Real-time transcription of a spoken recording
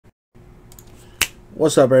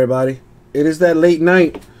What's up, everybody? It is that late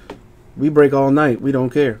night. We break all night. We don't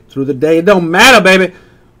care. Through the day, it don't matter, baby.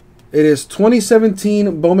 It is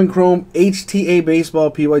 2017 Bowman Chrome HTA Baseball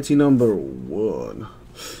PYT number 1.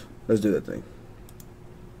 Let's do that thing.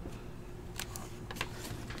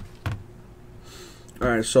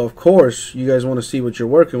 Alright, so of course, you guys want to see what you're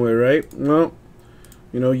working with, right? Well,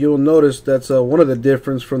 you know, you'll notice that's one of the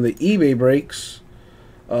difference from the eBay breaks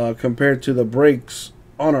compared to the breaks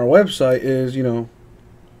on our website is, you know,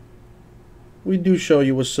 we do show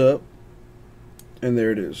you what's up, and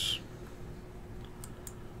there it is.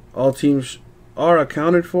 All teams are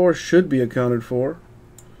accounted for, should be accounted for.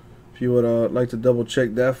 If you would like to double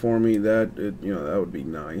check that for me, that would be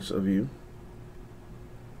nice of you.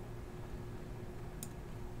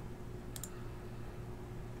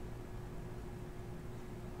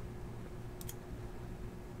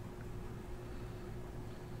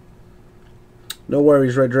 No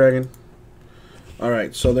worries, Red Dragon.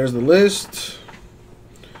 Alright, so there's the list.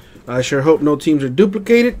 I sure hope no teams are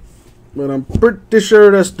duplicated, but I'm pretty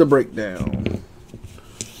sure that's the breakdown.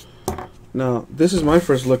 Now, this is my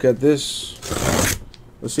first look at this.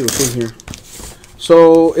 Let's see what's in here.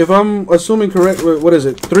 So, if I'm assuming correct, what is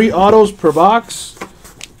it? 3 autos per box?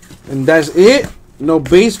 And that's it? No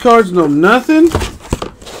base cards, no nothing?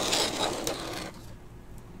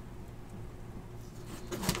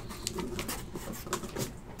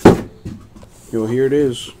 Yo, here it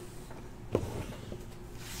is.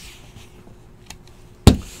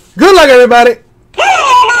 Good luck, everybody.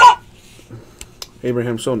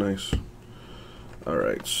 Abraham, so nice.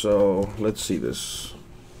 Alright, so let's see this.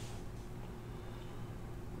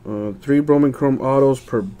 3 Bowman Chrome autos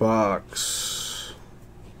per box.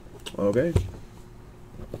 Okay.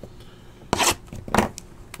 Let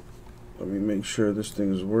me make sure this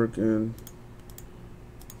thing is working.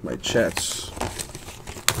 My chats.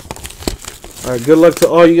 Alright, good luck to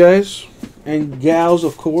all you guys and gals,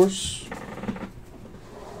 of course.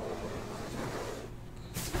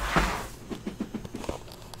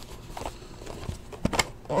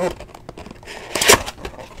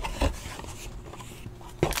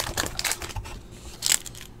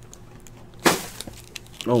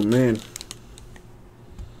 Oh man.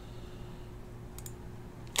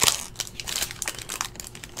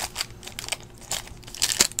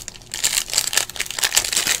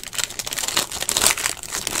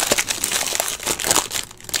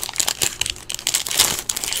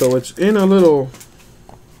 So it's in a little,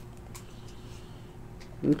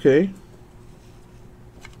 okay.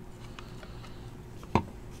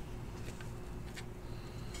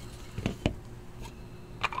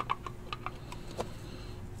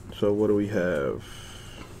 So what do we have?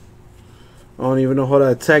 I don't even know how to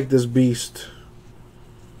attack this beast.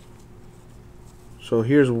 So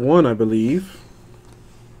here's one, I believe.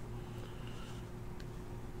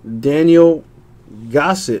 Daniel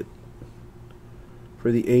Gossett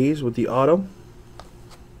for the A's with the auto.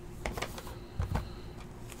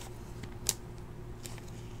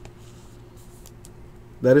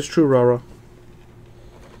 That is true, Rara.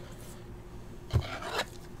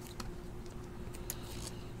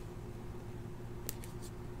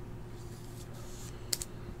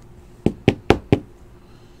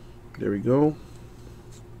 There we go.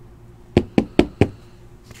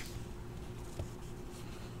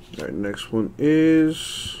 All right, next one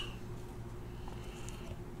is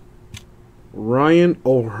Ryan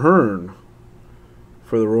O'Hearn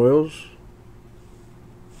for the Royals.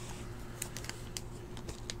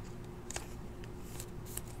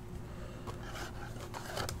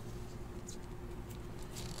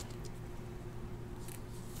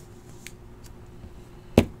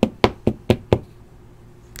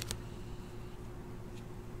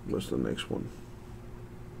 What's the next one?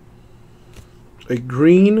 A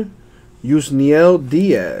green Yusniel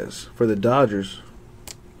Diaz for the Dodgers.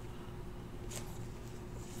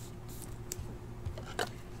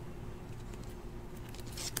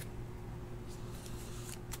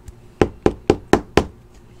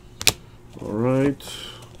 All right.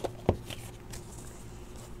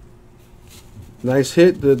 Nice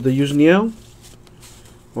hit, the Yusniel.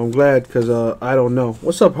 Well, I'm glad because I don't know.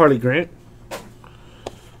 What's up, Harley Grant?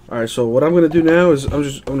 Alright, so what I'm gonna do now is I'm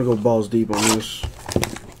gonna go balls deep on this.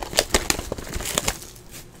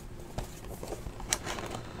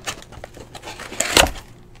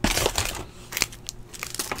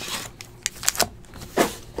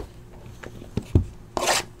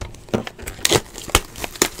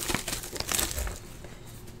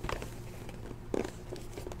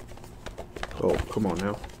 Oh, come on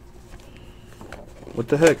now. What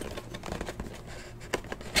the heck?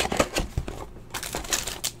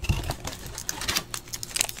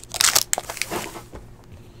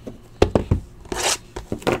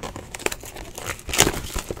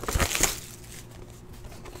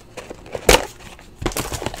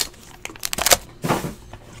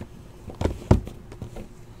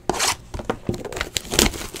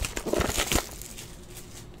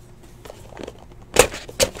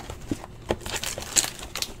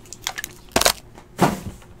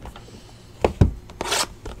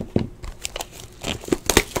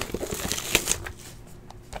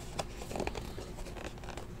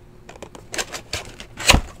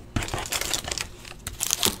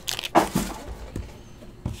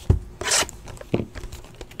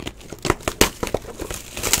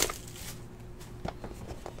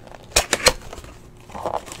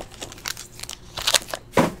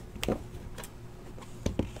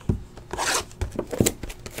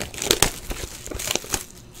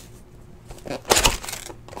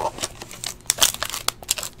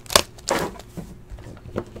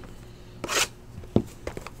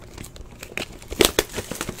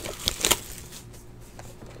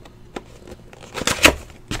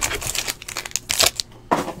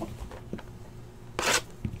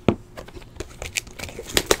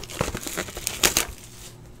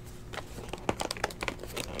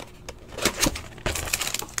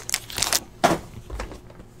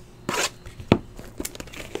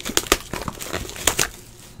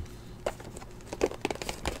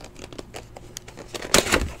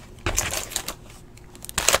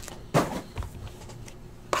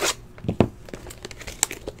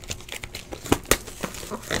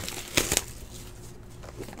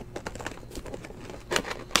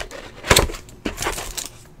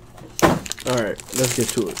 All right, let's get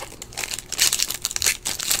to it.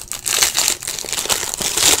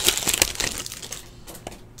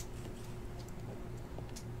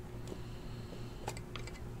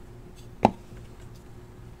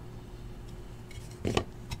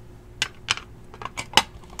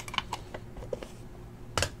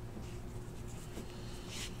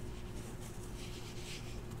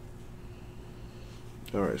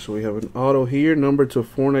 Alright, so we have an auto here, numbered to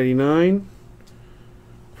 499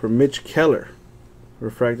 for Mitch Keller.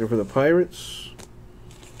 Refractor for the Pirates.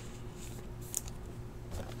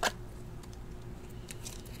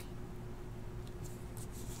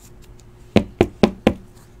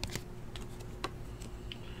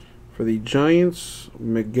 For the Giants,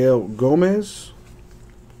 Miguel Gomez.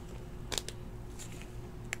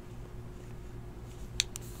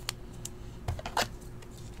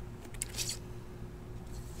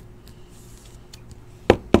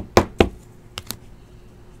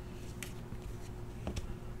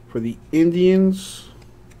 For the Indians,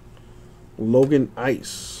 Logan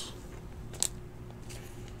Ice.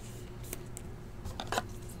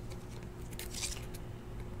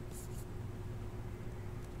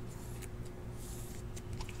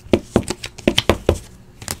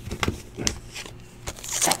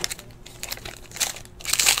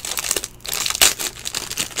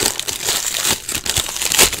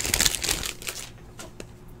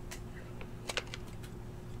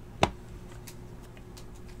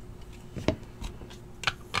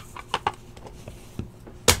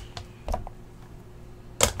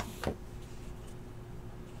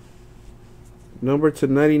 Number to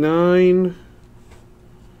 99,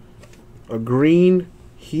 a green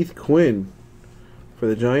Heath Quinn for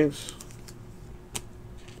the Giants.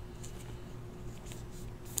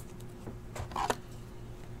 I'm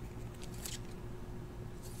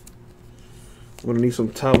going to need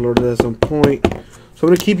some top loaders at some point. So I'm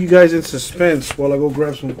going to keep you guys in suspense while I go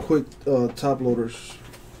grab some quick top loaders.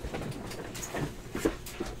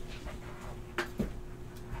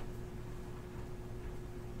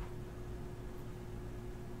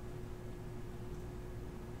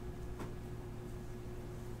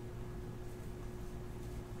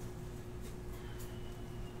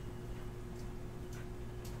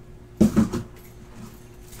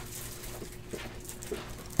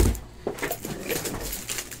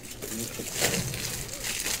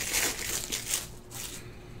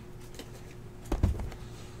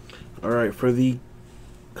 All right, for the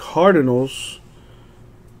Cardinals,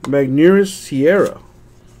 Magneuris Sierra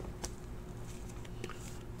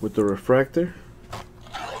with the refractor.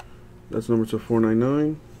 That's number to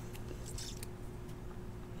 499.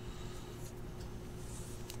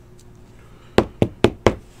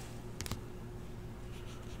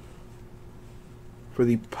 For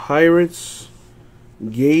the Pirates,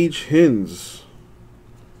 Gage Hins,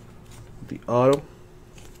 the auto.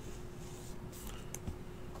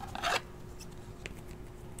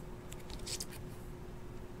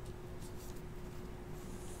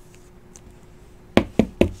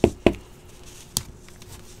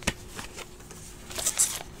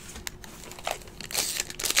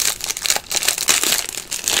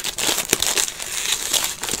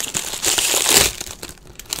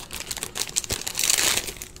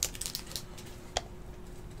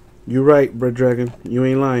 You're right, Bread Dragon. You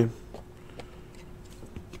ain't lying.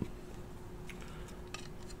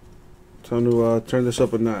 Time to turn this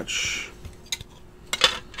up a notch.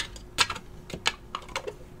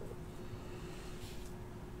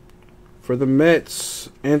 For the Mets,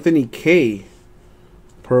 Anthony K.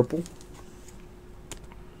 Purple.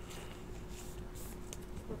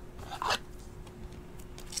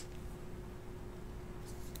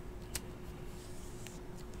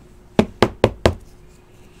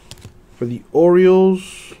 For the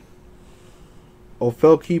Orioles,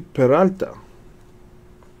 Ofelky Peralta.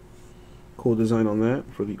 Cool design on that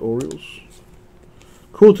for the Orioles.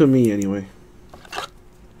 Cool to me anyway.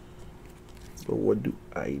 But what do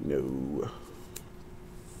I know?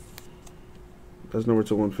 That's number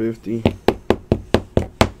to 150.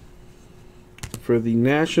 For the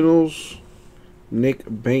Nationals, Nick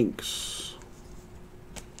Banks.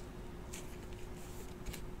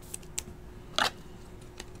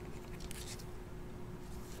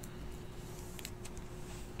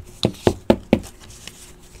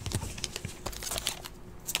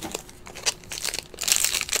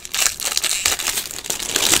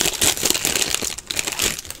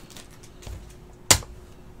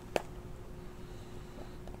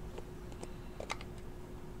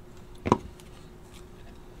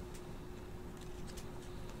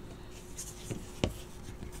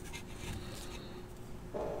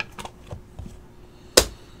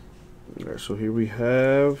 So here we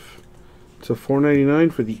have to 499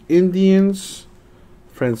 for the Indians,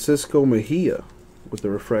 Francisco Mejia with the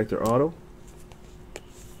refractor auto.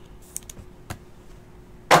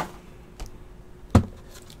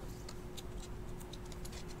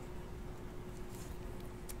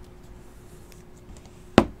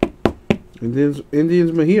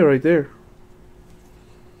 Indians Mejia right there.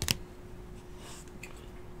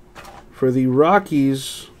 For the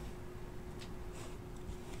Rockies,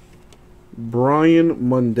 Brian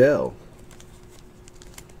Mundell.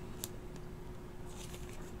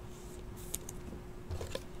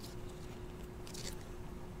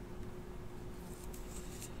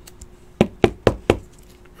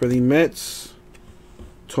 For the Mets,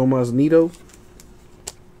 Tomas Nido.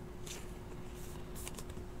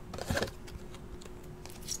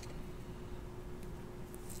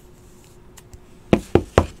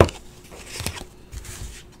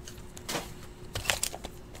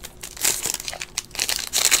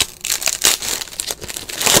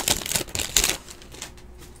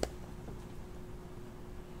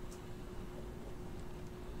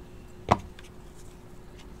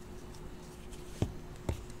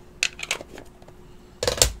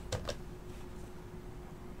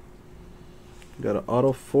 Got an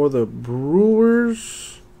auto for the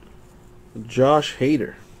Brewers, Josh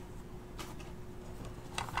Hader.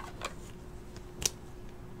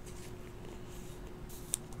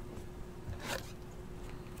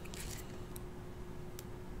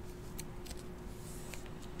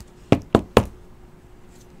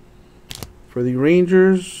 For the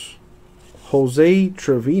Rangers, Jose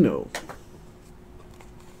Trevino.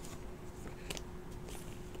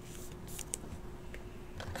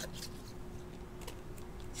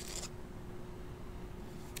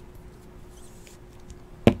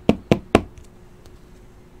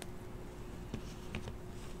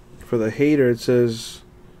 For the Hater, it says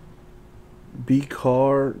B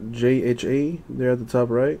Car JHA there at the top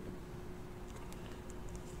right.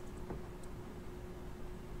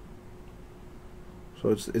 So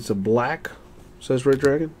it's a black, says Red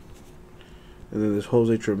Dragon. And then there's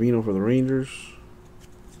Jose Trevino for the Rangers.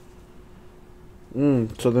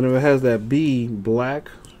 So then if it has that B black,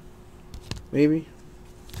 maybe.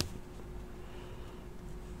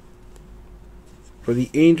 For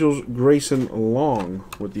the Angels, Grayson Long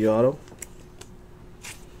with the auto.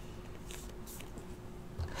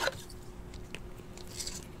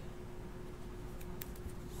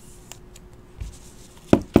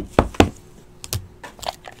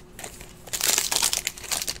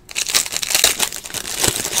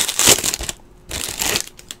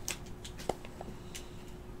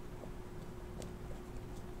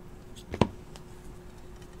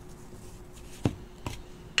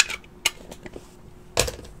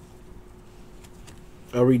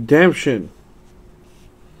 A redemption.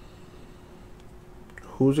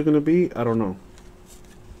 Who's it going to be? I don't know.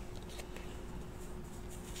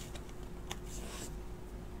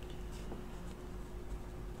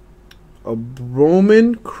 A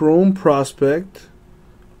Bowman Chrome Prospect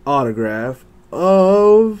autograph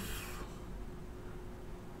of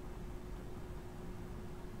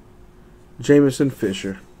Jameson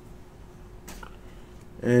Fisher.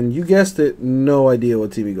 And you guessed it, no idea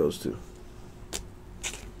what team he goes to.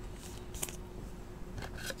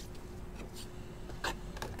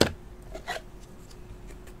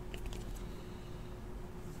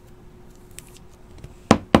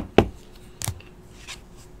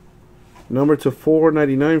 Number to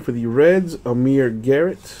 499 for the Reds, Amir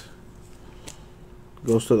Garrett.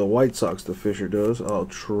 Goes to the White Sox, the Fisher does. I'll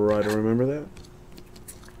try to remember that.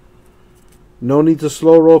 No need to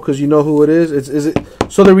slow roll because you know who it is. Is it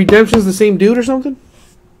so the redemption's the same dude or something?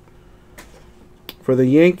 For the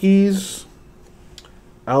Yankees,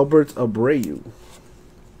 Albert Abreu.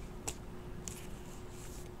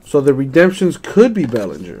 So the redemptions could be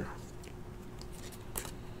Bellinger.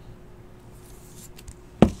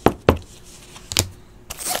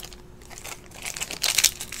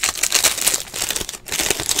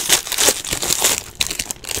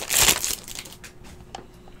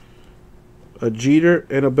 A Jeter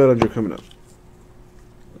and a Bellinger coming up.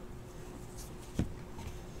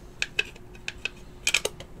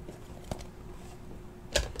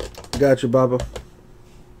 Gotcha, Baba.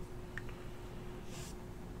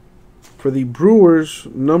 For the Brewers,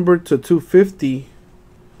 numbered to 250,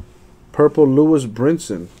 purple Lewis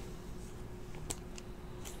Brinson.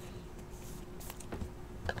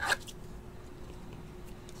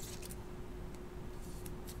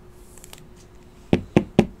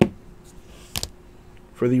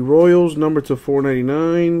 For the Royals, number to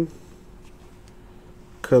 499,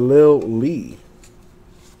 Khalil Lee.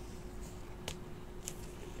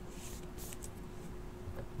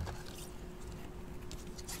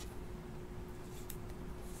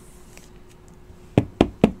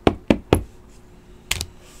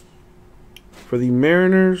 For the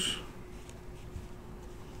Mariners,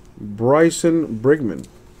 Bryson Brigman.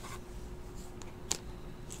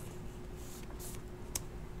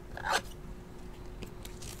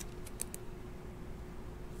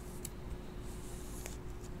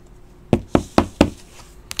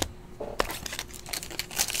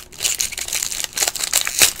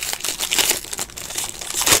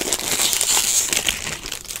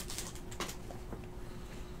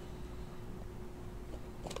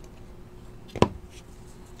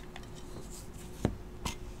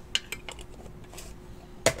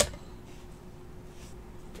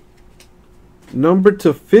 Number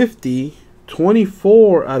to 50,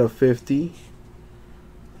 24 out of 50,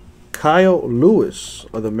 Kyle Lewis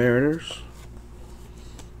of the Mariners.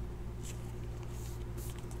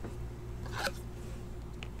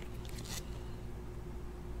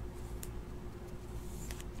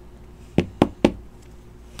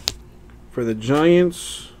 For the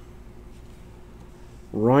Giants,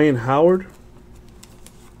 Ryan Howard.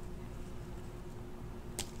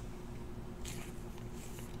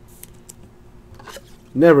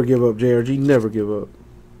 Never give up, JRG. Never give up.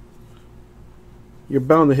 You're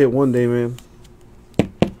bound to hit one day, man.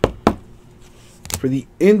 For the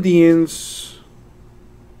Indians,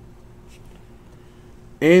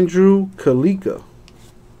 Andrew Kalika.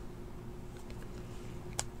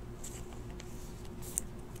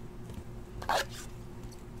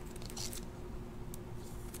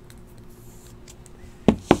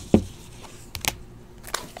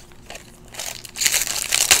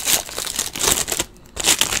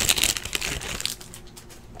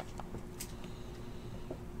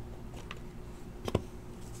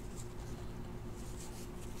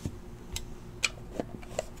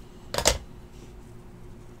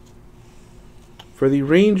 For the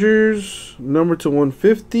Rangers, number to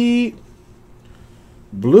 150,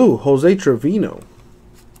 blue, Jose Trevino.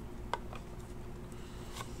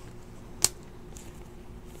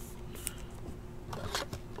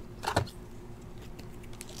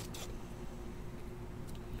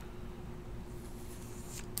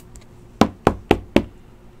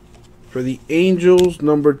 For the Angels,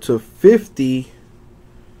 number to 50,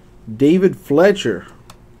 David Fletcher.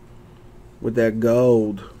 With that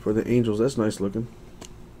gold for the Angels. That's nice looking.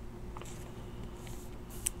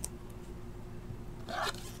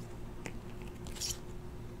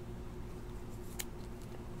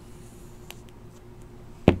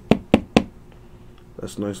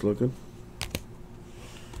 That's nice looking.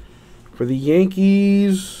 For the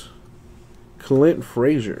Yankees, Clint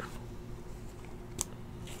Frazier.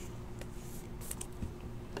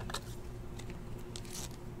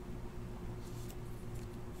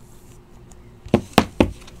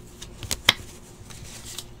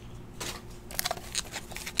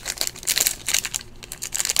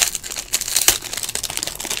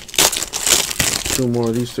 Two more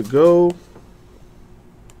of these to go.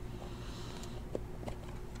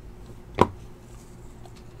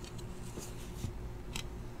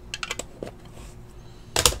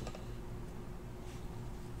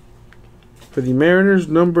 For the Mariners,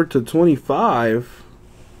 number to 25,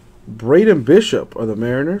 Braden Bishop of the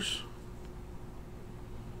Mariners.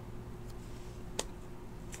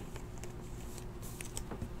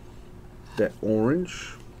 That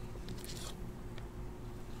orange.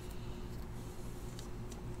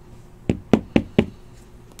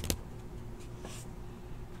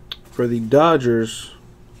 For the Dodgers,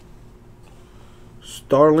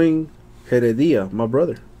 Starling Heredia, my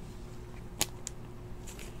brother.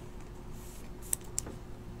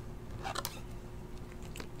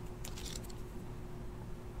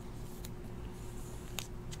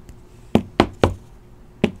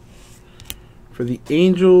 For the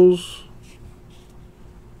Angels,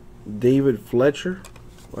 David Fletcher,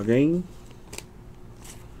 again.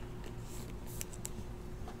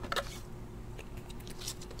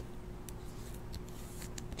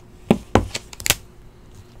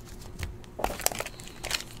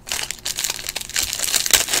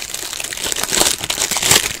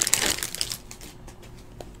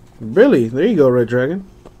 Really? There you go, Red Dragon.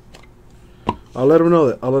 I'll let him know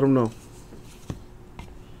that. I'll let him know.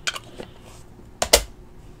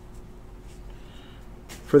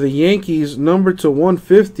 For the Yankees, number to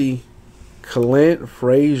 150, Clint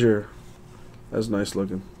Frazier. That's nice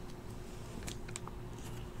looking.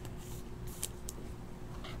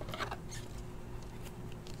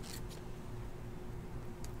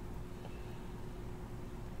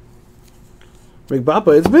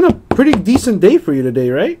 McBapa, it's been a pretty decent day for you today,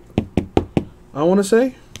 right? I want to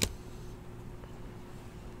say.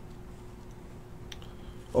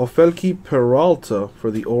 Ofelky Peralta for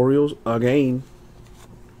the Orioles again.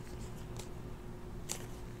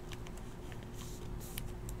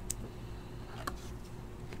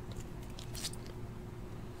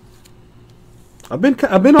 I've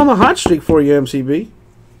been on the hot streak for you, MCB.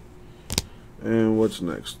 And what's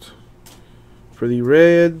next? For the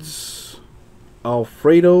Reds,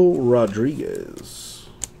 Alfredo Rodriguez.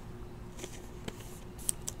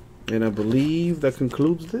 And I believe that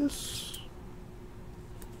concludes this.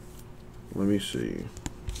 Let me see.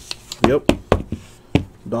 Yep.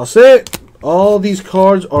 That's it. All these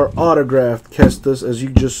cards are autographed, Kestis, as you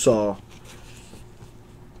just saw.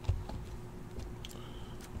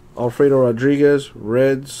 Alfredo Rodriguez,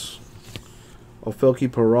 Reds.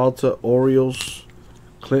 Ofelky Peralta, Orioles.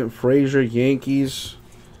 Clint Frazier, Yankees.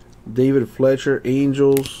 David Fletcher,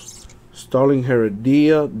 Angels. Starling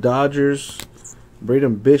Heredia, Dodgers.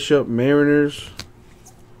 Braden Bishop, Mariners.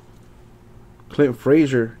 Clint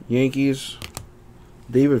Frazier, Yankees.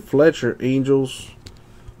 David Fletcher, Angels.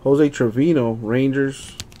 Jose Trevino,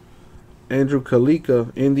 Rangers. Andrew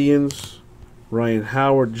Kalika, Indians. Ryan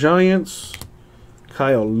Howard, Giants.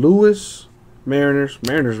 Kyle Lewis, Mariners.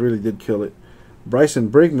 Mariners really did kill it. Bryson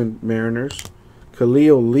Brigman, Mariners.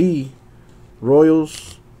 Khalil Lee,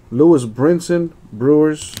 Royals. Lewis Brinson,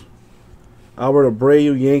 Brewers. Albert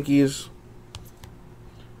Abreu, Yankees.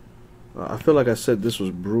 I feel like I said this was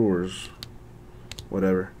Brewers.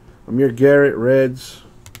 Whatever. Amir Garrett, Reds.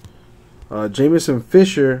 Jamison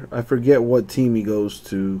Fisher, I forget what team he goes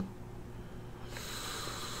to.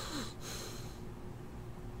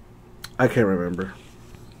 I can't remember.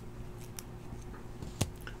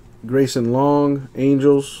 Grayson Long,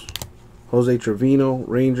 Angels. Jose Trevino,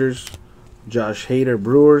 Rangers. Josh Hader,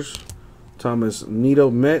 Brewers. Thomas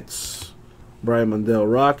Nido, Mets. Brian Mundell,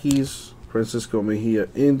 Rockies. Francisco Mejia,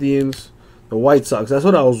 Indians. The White Sox. That's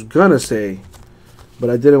what I was going to say.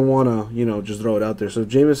 But I didn't want to, you know, just throw it out there. So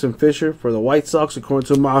Jamison Fisher for the White Sox,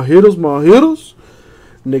 according to my hitters.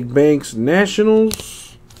 Nick Banks,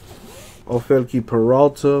 Nationals. Ofelky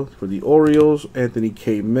Peralta for the Orioles. Anthony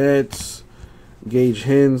K. Mets. Gage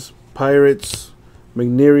Hens, Pirates.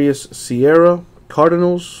 Magnerius Sierra,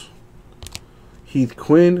 Cardinals. Heath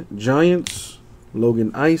Quinn, Giants.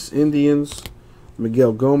 Logan Ice, Indians.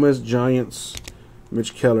 Miguel Gomez, Giants.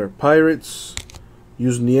 Mitch Keller, Pirates.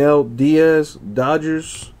 Yusniel Diaz,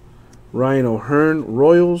 Dodgers. Ryan O'Hearn,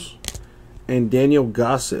 Royals. And Daniel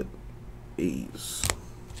Gossett, A's.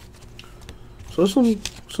 So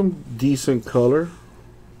some decent color.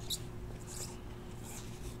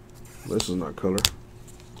 This is not color.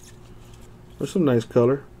 There's some nice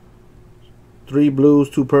color. 3 blues,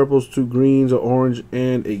 2 purples, 2 greens, an orange,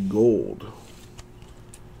 and a gold.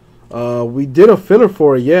 We did a filler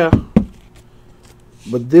for it, yeah.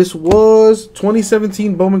 But this was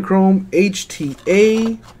 2017 Bowman Chrome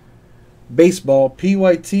HTA Baseball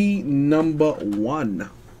PYT #1.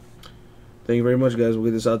 Thank you very much, guys. We'll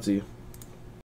get this out to you.